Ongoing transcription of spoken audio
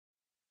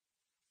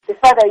The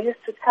father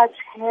used to touch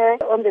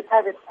her on the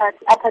private part.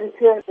 Up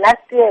until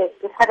last year,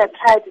 the father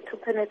tried to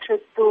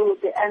penetrate through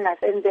the anus,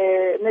 and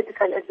the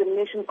medical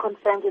examination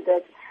confirmed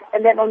that.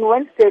 And then on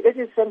Wednesday, this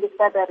is when the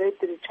father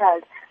raped the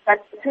child.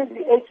 But between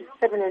the ages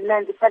 7 and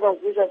 9, the father was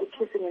usually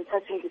kissing and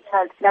touching the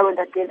child now and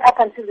again. Up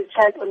until the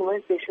child on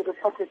Wednesday, she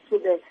reported to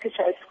the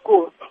teacher at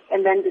school.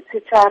 And then the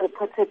teacher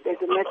reported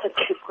the matter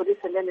to the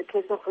police, and then the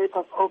case of rape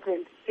was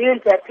opened. He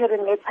will be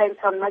appearing at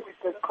Pinetown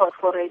Magistrates Court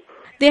for rape.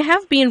 There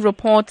have been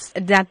reports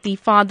that the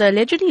father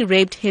allegedly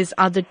raped his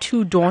other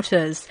 2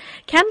 daughters.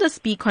 Can this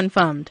be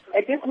confirmed?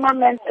 At this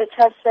moment, the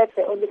child said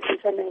they only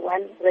concerning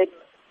one rape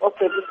of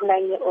this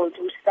 9-year-old,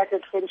 which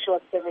started when she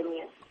was 7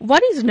 years.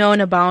 What is known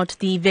about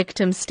the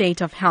victim's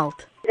state of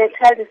health? The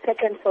child is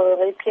taken for a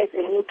rape case, a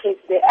new case.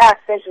 There are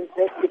sessions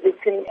that the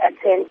victim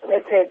attends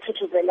at a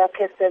Tutuvel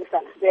Care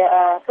Center. There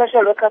are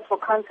social workers for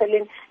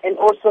counseling, and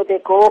also they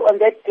go on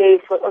that day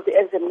for the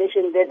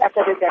examination. Then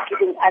after that, they are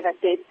giving other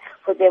dates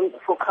for them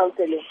for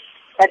counseling.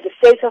 But the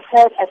state of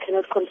health, I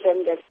cannot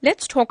confirm that.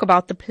 Let's talk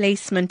about the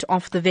placement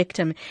of the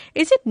victim.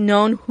 Is it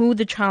known who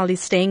the child is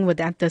staying with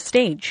at this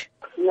stage?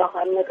 No,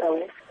 I'm not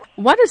aware.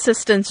 What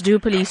assistance do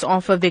police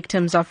offer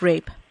victims of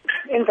rape?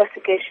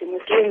 Investigation. We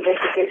do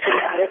investigation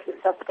and arrest the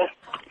suspect.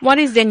 What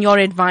is then your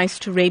advice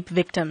to rape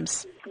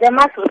victims? They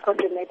must report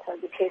the matter,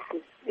 the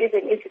cases.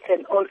 Even if it's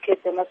an old case,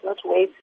 they must not wait